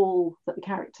wall that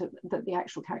the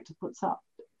actual character puts up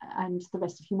and the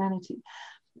rest of humanity.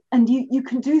 And you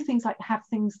can do things like have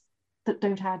things that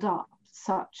don't add up,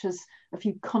 such as a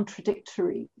few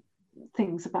contradictory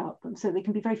things about them. So they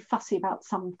can be very fussy about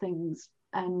some things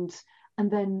and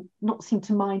then not seem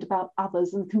to mind about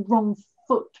others, and can wrong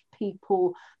foot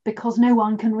people because no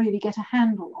one can really get a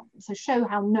handle on them. So show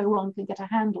how no one can get a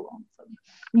handle on them.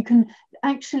 You can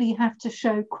actually have to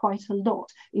show quite a lot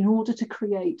in order to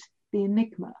create the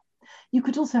enigma. You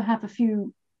could also have a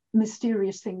few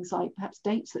mysterious things like perhaps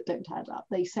dates that don't add up.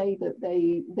 They say that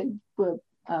they were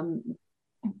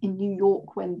in New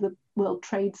York when the World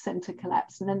Trade Center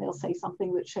collapsed, and then they'll say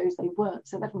something that shows they weren't.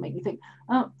 So that'll make you think,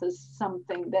 oh, there's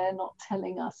something they're not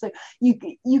telling us. So you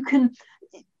can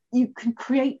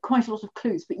create quite a lot of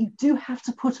clues, but you do have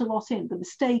to put a lot in. The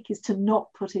mistake is to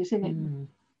not put it in.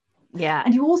 Yeah.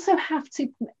 And you also have to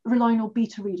rely on your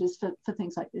beta readers for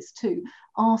things like this too.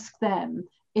 Ask them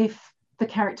if the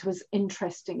character was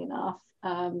interesting enough,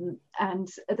 and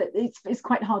that it's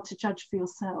quite hard to judge for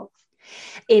yourself.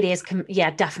 It is, yeah,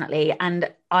 definitely.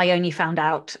 And I only found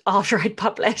out after I'd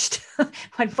published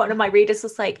when one of my readers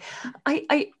was like,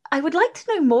 I would like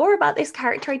to know more about this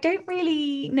character. I don't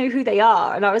really know who they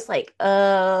are. And I was like,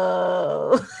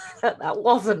 oh, that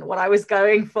wasn't what I was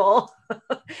going for.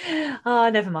 Oh,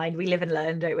 never mind. We live and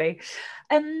learn, don't we?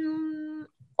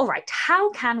 All right. How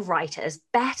can writers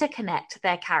better connect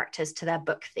their characters to their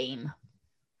book theme?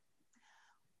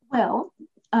 Well,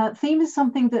 theme is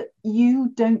something that you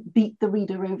don't beat the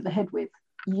reader over the head with.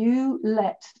 You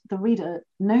let the reader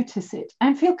notice it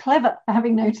and feel clever for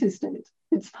having noticed it.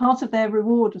 It's part of their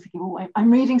reward of thinking, oh,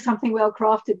 I'm reading something well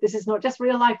crafted. This is not just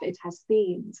real life, it has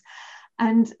themes.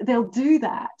 And they'll do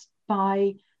that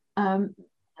by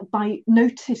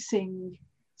noticing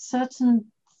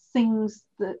certain things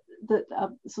that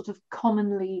are sort of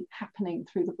commonly happening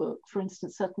through the book. For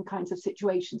instance, certain kinds of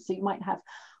situations. So you might have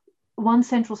one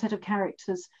central set of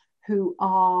characters who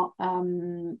are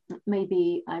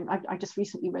maybe, I just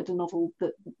recently read a novel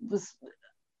that was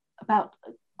about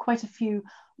quite a few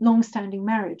long-standing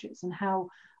marriages and how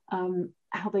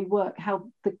they work, how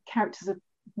the characters are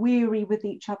weary with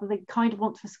each other. They kind of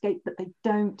want to escape, but they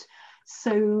don't.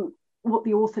 So what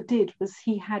the author did was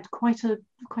he had quite a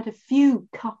few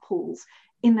couples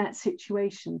in that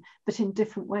situation, but in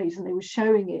different ways, and they were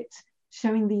showing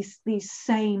these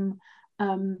same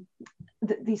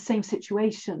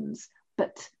situations,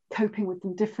 but coping with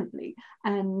them differently.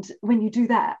 And when you do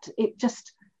that,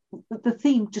 the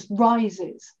theme just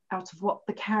rises out of what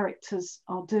the characters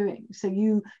are doing. So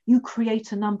you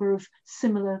create a number of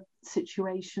similar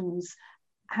situations,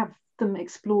 have them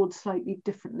explored slightly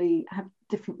differently, have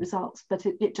different results, but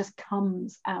it just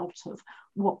comes out of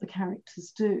what the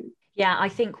characters do. Yeah, I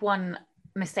think one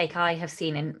mistake I have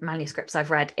seen in manuscripts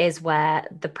I've read is where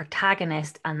the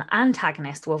protagonist and the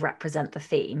antagonist will represent the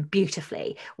theme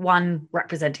beautifully. One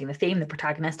representing the theme, the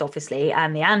protagonist, obviously,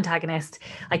 and the antagonist,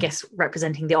 I guess,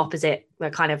 representing the opposite, the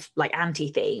kind of like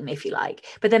anti-theme, if you like.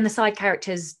 But then the side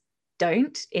characters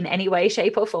don't in any way,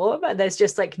 shape or form, and there's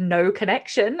just like no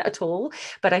connection at all.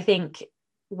 But I think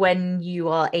when you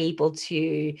are able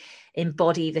to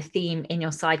embody the theme in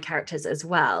your side characters as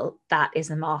well, that is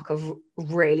a mark of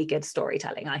really good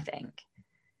storytelling, I think.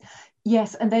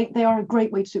 Yes, and they are a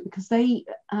great way to do it, because they,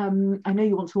 I know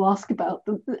you want to ask about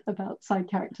side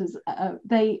characters.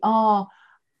 They are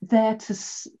there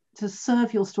to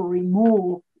serve your story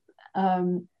more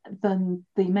than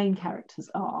the main characters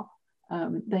are.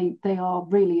 They are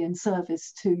really in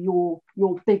service to your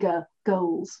bigger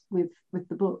goals with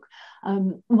the book.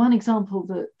 One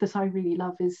example that I really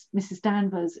love is Mrs.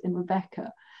 Danvers in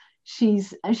Rebecca.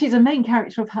 She's a main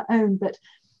character of her own, but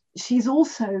she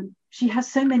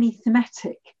has so many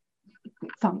thematic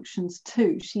functions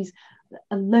too. She's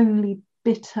a lonely,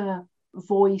 bitter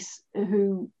voice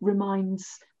who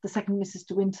reminds the second Mrs.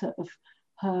 De Winter of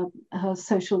her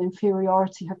social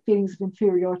inferiority, her feelings of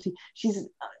inferiority. She's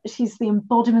the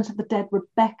embodiment of the dead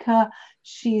Rebecca.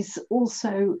 She's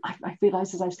also, I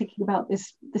realised as I was thinking about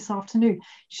this afternoon,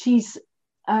 she's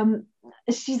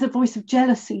a voice of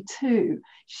jealousy too.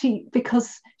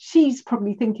 Because she's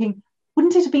probably thinking,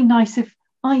 wouldn't it have been nice if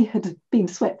I had been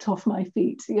swept off my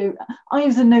feet? I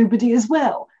was a nobody as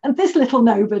well, and this little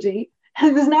nobody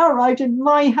has now arrived in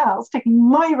my house, taking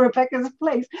my Rebecca's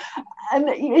place, and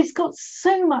it's got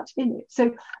so much in it.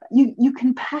 So you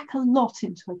can pack a lot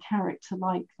into a character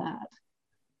like that.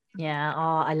 Yeah,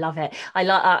 I love it.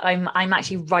 I'm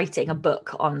actually writing a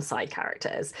book on side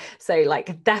characters, so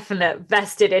like definite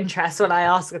vested interest when I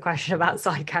ask a question about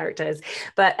side characters.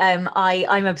 But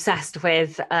I'm obsessed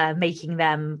with making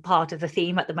them part of the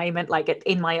theme at the moment, like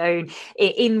in my own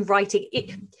in writing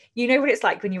it. You know what it's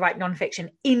like when you write nonfiction.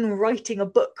 In writing a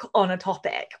book on a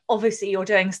topic, obviously you're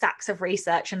doing stacks of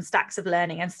research and stacks of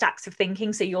learning and stacks of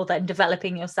thinking, so you're then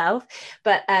developing yourself.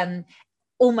 But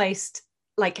almost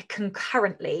like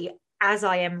concurrently, as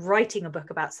I am writing a book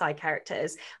about side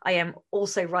characters, I am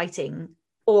also writing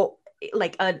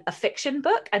a fiction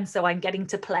book, and so I'm getting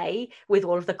to play with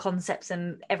all of the concepts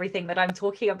and everything that I'm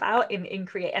talking about in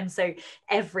create. And so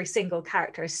every single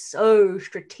character is so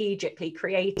strategically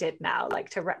created now, like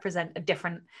to represent a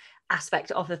different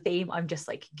aspect of the theme. I'm just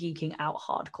like geeking out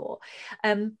hardcore.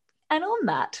 And on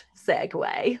that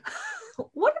segue,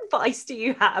 what advice do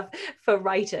you have for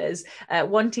writers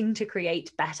wanting to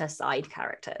create better side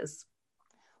characters?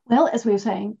 Well, as we were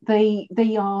saying, they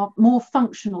are more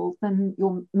functional than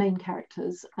your main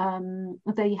characters.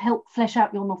 They help flesh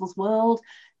out your novel's world.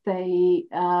 They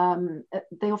often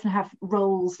have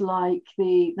roles like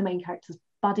the main character's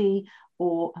buddy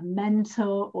or a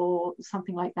mentor or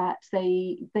something like that.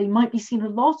 They might be seen a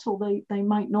lot, or they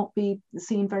might not be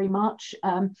seen very much.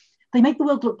 They make the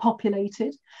world look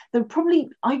populated. They're probably,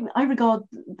 I regard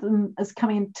them as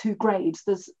coming in two grades.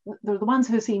 There are the ones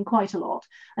who are seen quite a lot,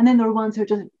 and then there are ones who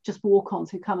are just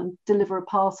walk-ons who come and deliver a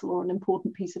parcel or an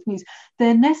important piece of news.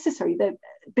 They're necessary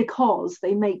because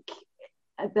they make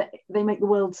the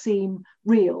world seem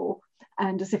real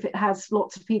and as if it has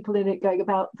lots of people in it going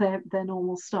about their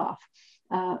normal stuff.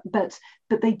 But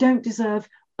they don't deserve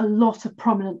a lot of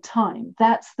prominent time.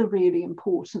 That's the really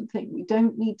important thing. We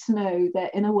don't need to know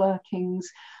their inner workings.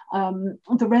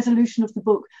 The resolution of the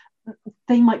book,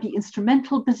 they might be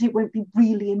instrumental, but it won't be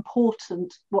really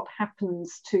important what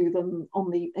happens to them on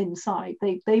the inside.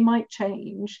 They might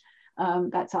change.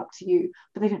 That's up to you,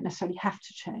 but they don't necessarily have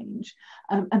to change.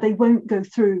 And they won't go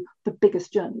through the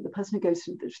biggest journey. The person who goes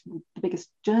through the biggest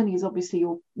journey is obviously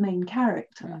your main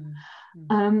character.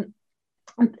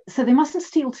 So they mustn't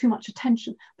steal too much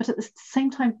attention, but at the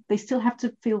same time they still have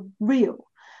to feel real.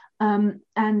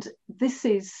 And this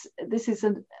is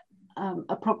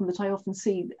a problem that I often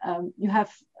see. You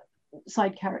have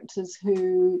side characters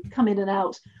who come in and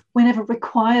out whenever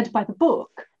required by the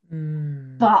book,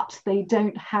 but they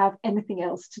don't have anything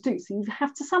else to do. So you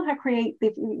have to somehow create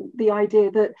the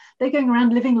idea that they're going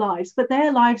around living lives, but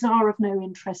their lives are of no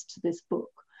interest to this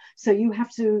book. So you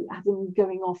have to have them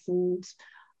going off and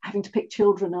having to pick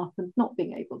children up and not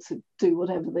being able to do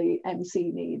whatever the MC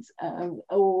needs,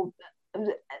 or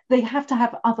they have to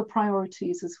have other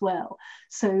priorities as well.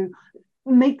 So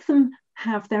make them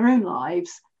have their own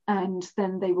lives, and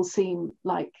then they will seem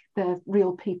like they're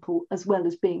real people as well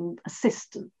as being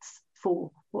assistants for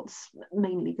what's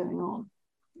mainly going on.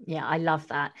 Yeah, I love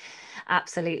that.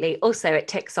 Absolutely. Also, it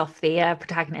ticks off the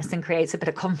protagonist and creates a bit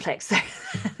of conflict. So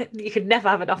you could never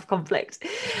have enough conflict.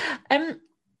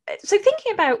 So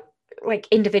thinking about like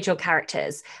individual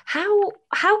characters, how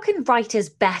can writers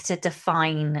better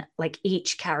define like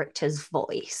each character's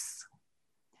voice?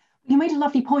 You made a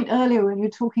lovely point earlier when you were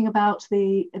talking about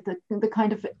the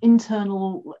kind of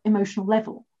internal emotional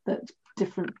level that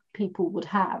different people would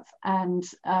have. And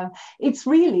it's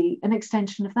really an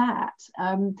extension of that.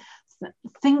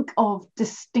 Think of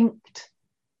distinct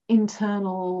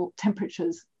internal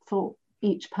temperatures for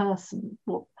each person,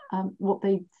 what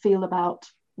they feel about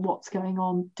what's going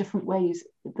on, different ways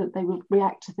that they will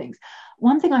react to things.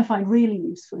 One thing I find really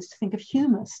useful is to think of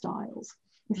humour styles.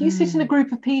 If you sit in a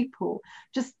group of people,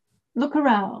 just look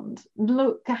around,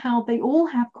 look at how they all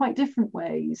have quite different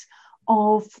ways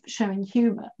of showing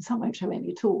humour. Some won't show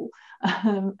any at all,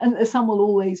 and some will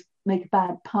always make a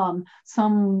bad pun.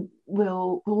 Some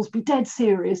will always be dead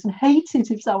serious and hate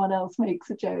it if someone else makes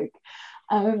a joke.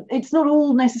 It's not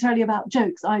all necessarily about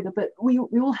jokes either, but we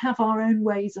all have our own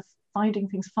ways of finding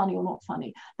things funny or not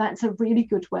funny. That's a really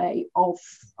good way of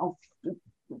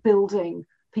building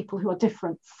people who are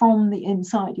different from the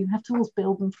inside. You have to always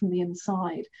build them from the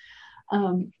inside.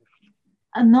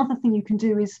 Another thing you can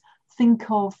do is think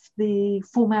of the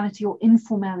formality or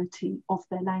informality of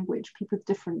their language. People with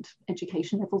different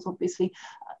education levels, obviously,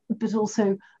 but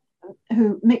also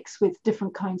who mix with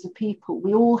different kinds of people.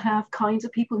 We all have kinds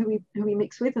of people who we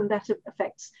mix with, and that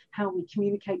affects how we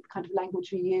communicate, the kind of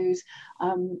language we use.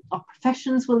 Our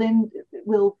professions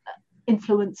will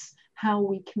influence how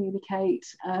we communicate.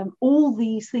 All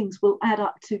these things will add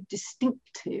up to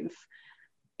distinctive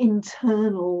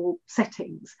internal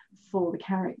settings for the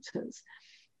characters.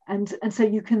 And so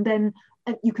you can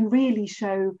really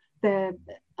show their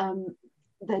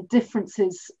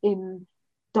differences in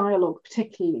dialogue,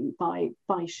 particularly by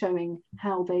showing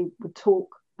how they would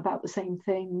talk about the same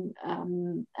thing,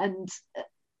 and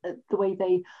the way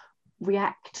they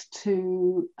react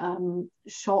to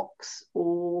shocks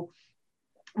or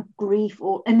grief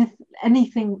or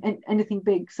anything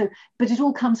big. So, but it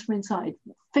all comes from inside.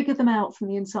 Figure them out from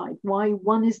the inside, why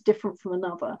one is different from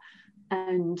another,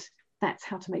 and that's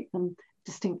how to make them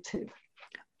distinctive.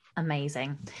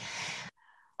 Amazing.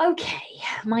 Okay,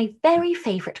 my very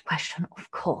favourite question,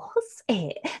 of course,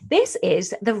 this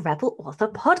is the Rebel Author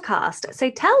Podcast. So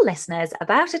tell listeners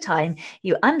about a time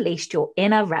you unleashed your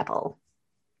inner rebel.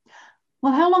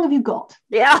 Well, how long have you got?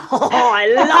 Yeah, I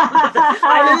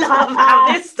love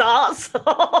how this starts.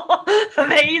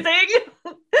 Amazing.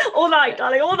 All night,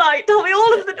 darling, all night. Tell me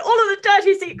all of the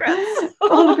dirty secrets.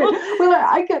 All of it. Well,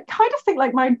 I kind of think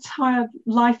like my entire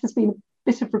life has been a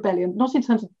bit of rebellion, not in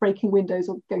terms of breaking windows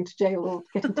or going to jail or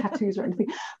getting tattoos or anything,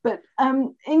 but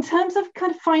in terms of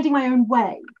kind of finding my own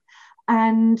way.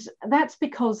 And that's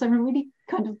because I'm a really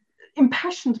kind of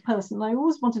impassioned person. I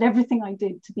always wanted everything I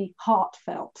did to be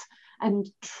heartfelt and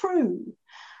true.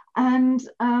 And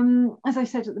as I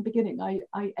said at the beginning,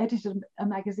 I edited a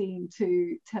magazine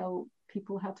to tell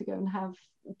people how to go and have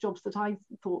jobs that I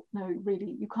thought, no,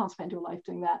 really, you can't spend your life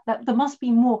doing that. There must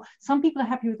be more. Some people are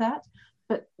happy with that,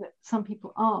 but some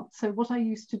people aren't. So what I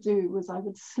used to do was I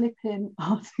would slip in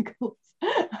articles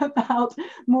about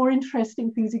more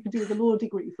interesting things you could do with a law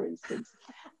degree, for instance.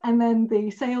 And then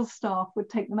the sales staff would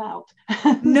take them out.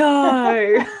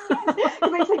 No.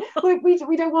 They say,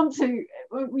 we don't want to,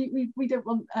 we don't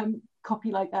want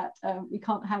copy like that. We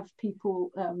can't have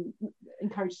people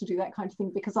encouraged to do that kind of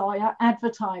thing because our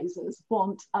advertisers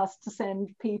want us to send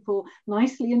people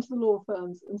nicely into the law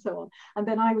firms and so on. And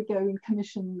then I would go and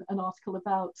commission an article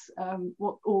about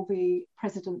what all the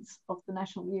presidents of the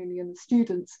National Union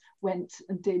students went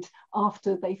and did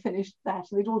after they finished that.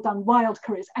 And they'd all done wild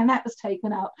careers, and that was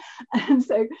taken out. And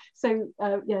so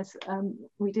yes,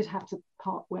 we did have to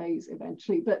part ways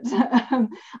eventually. But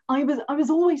I was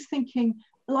always thinking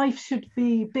life should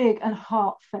be big and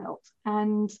heartfelt.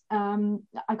 And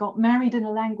I got married in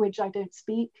a language I don't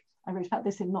speak. I wrote about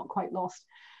this in Not Quite Lost.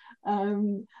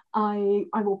 I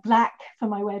wore black for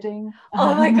my wedding.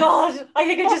 Oh my God, I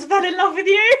think I just fell in love with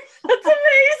you. That's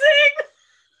amazing.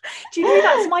 Do you know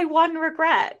that's my one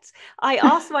regret? I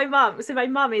asked my mum, so my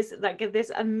mum is like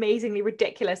this amazingly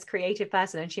ridiculous creative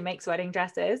person and she makes wedding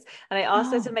dresses, and I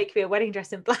asked her to make me a wedding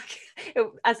dress in black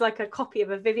as like a copy of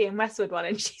a Vivienne Westwood one,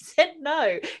 and she said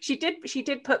no. She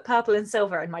did put purple and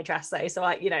silver in my dress though, so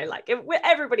I,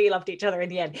 everybody loved each other in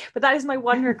the end, but that is my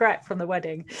one regret from the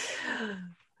wedding.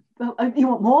 Well, you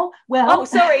want more? Well,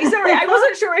 sorry, I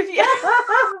wasn't sure if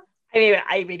you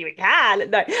I mean, we can.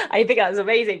 No, I think that was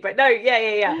amazing. But no,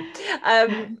 yeah.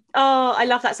 I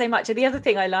love that so much. And the other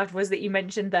thing I loved was that you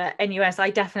mentioned that NUS. I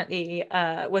definitely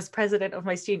was president of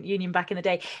my student union back in the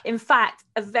day. In fact,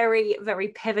 a very, very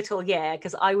pivotal year,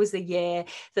 because I was the year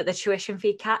that the tuition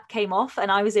fee cap came off, and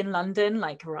I was in London,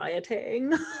 like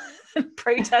rioting and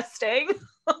protesting.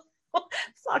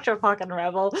 Such a fucking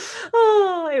rebel.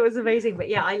 Oh, it was amazing. But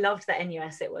yeah, I loved that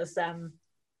NUS. It was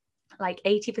like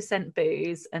 80%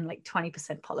 booze and like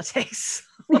 20% politics.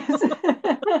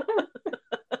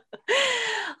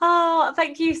 Oh,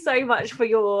 thank you so much for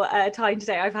your time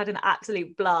today. I've had an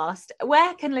absolute blast.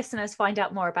 Where can listeners find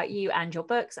out more about you and your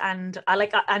books and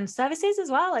and services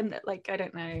as well? And I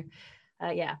don't know.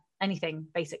 Anything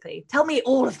basically. Tell me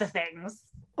all of the things.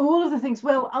 All of the things.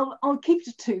 Well, I'll keep it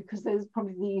to two because there's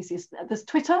probably the easiest. There's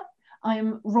Twitter. I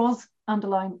am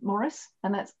Ros_Morris,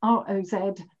 and that's ROZ,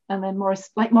 and then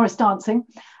Morris, like Morris dancing.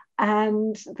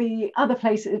 And the other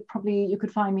place probably you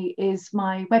could find me is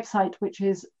my website, which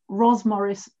is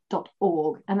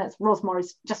rosmorris.org, and that's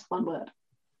Rosmorris, just one word.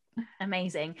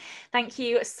 Amazing. Thank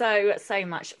you so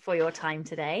much for your time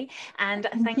today. And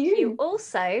thank you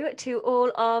also to all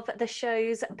of the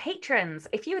show's patrons.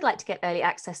 If you would like to get early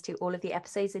access to all of the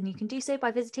episodes, then you can do so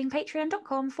by visiting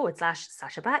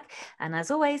patreon.com/Sacha Black. And as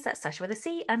always, that's Sacha with a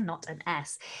C and not an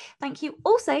S. Thank you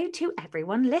also to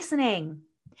everyone listening.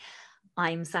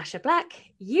 I'm Sacha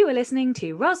Black. You are listening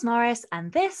to Ros Morris,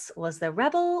 and this was the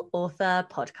Rebel Author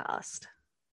Podcast.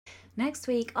 Next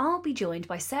week, I'll be joined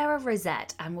by Sarah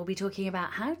Rosette, and we'll be talking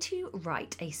about how to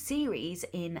write a series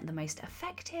in the most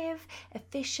effective,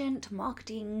 efficient,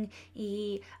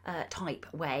 marketing-y type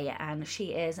way. And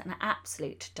she is an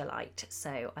absolute delight.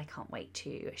 So I can't wait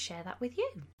to share that with you.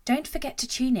 Don't forget to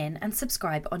tune in and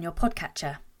subscribe on your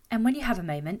podcatcher. And when you have a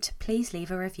moment, please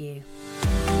leave a review.